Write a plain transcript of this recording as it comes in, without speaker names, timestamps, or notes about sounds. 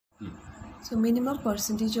So minimum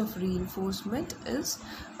percentage of reinforcement is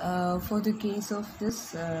for the case of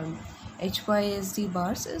this HYSD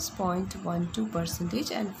bars is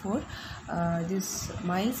 0.12%, and for this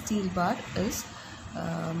mild steel bar is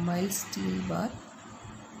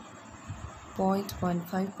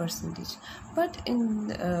 0.15%. But in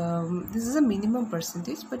this is a minimum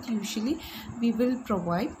percentage, but usually we will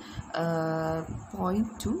provide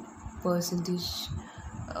 0.2%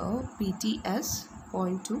 of PT as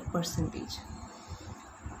 0.2%.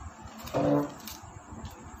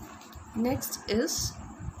 Next is,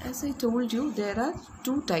 as I told you, there are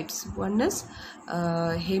two types. One is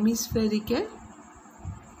hemispherical,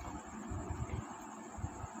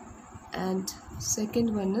 and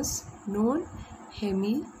second one is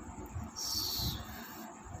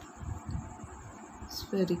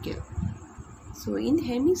non-hemispherical. So in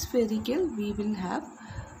hemispherical we will have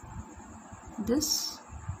this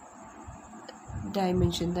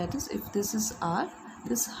dimension, that is, if this is R,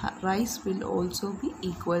 this rise will also be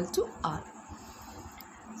equal to R.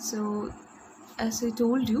 So as I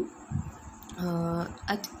told you,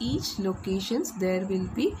 at each locations there will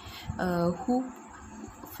be hoop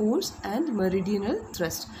force and meridional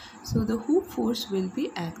thrust. So the hoop force will be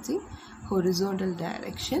acting horizontal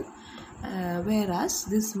direction, whereas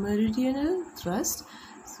this meridional thrust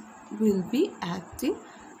will be acting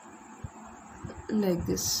like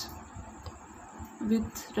this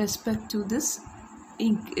with respect to this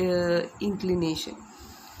inclination.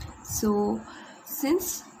 So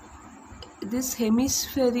since this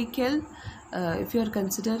hemispherical, if you are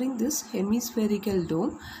considering this hemispherical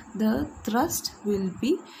dome, the thrust will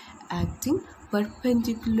be acting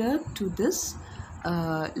perpendicular to this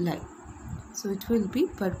line. So it will be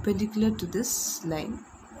perpendicular to this line,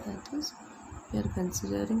 that is, we are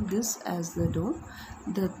considering this as the dome,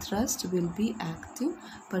 the thrust will be acting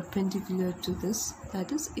perpendicular to this,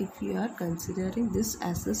 that is, if you are considering this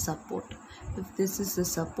as the support. If this is the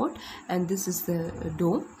support and this is the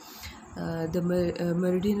dome, the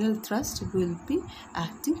meridional thrust will be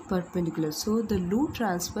acting perpendicular, so the load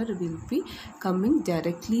transfer will be coming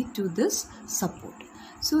directly to this support,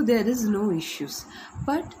 so there is no issues.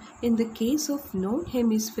 But in the case of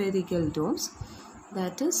non-hemispherical domes,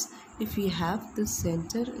 that is, if we have the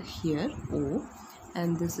center here O,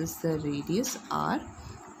 and this is the radius R,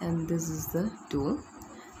 and this is the dome,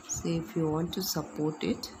 say if you want to support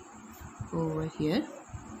it over here,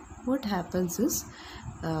 what happens is,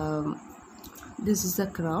 this is the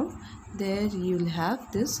crown, there you will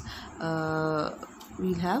have this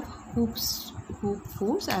we'll have hoop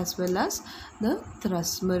force as well as the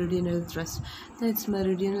thrust, meridional thrust. That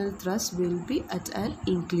meridional thrust will be at an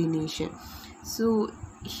inclination. So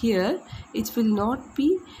here it will not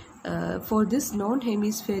be for this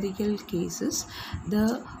non-hemispherical cases,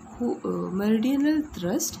 the meridional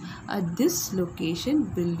thrust at this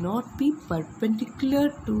location will not be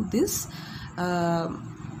perpendicular to this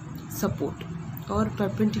support or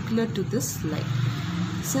perpendicular to this line.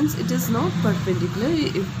 Since it is not perpendicular,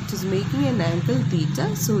 it is making an angle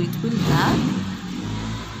theta, so it will have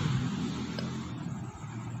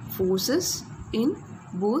forces in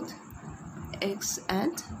both x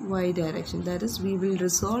and y direction, that is, we will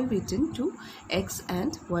resolve it into x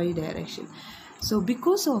and y direction. So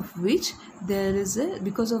because of which there is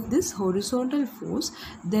because of this horizontal force,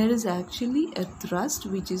 there is actually a thrust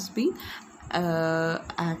which is being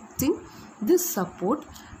acting this support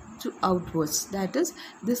to outwards, that is,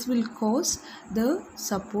 this will cause the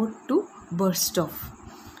support to burst off.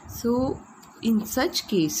 So in such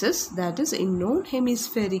cases, that is, in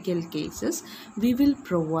non-hemispherical cases, we will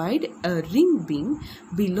provide a ring beam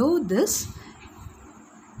below this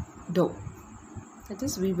dome. That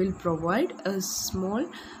is, we will provide a small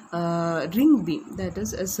ring beam, that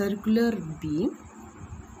is, a circular beam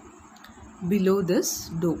below this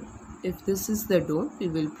dome. If this is the dome, we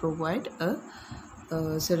will provide a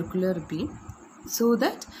circular beam, so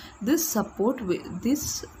that this support,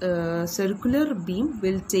 this circular beam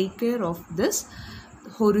will take care of this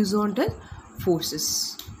horizontal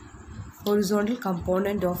forces, horizontal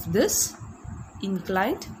component of this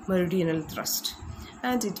inclined meridional thrust,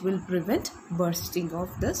 and it will prevent bursting of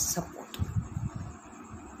the support.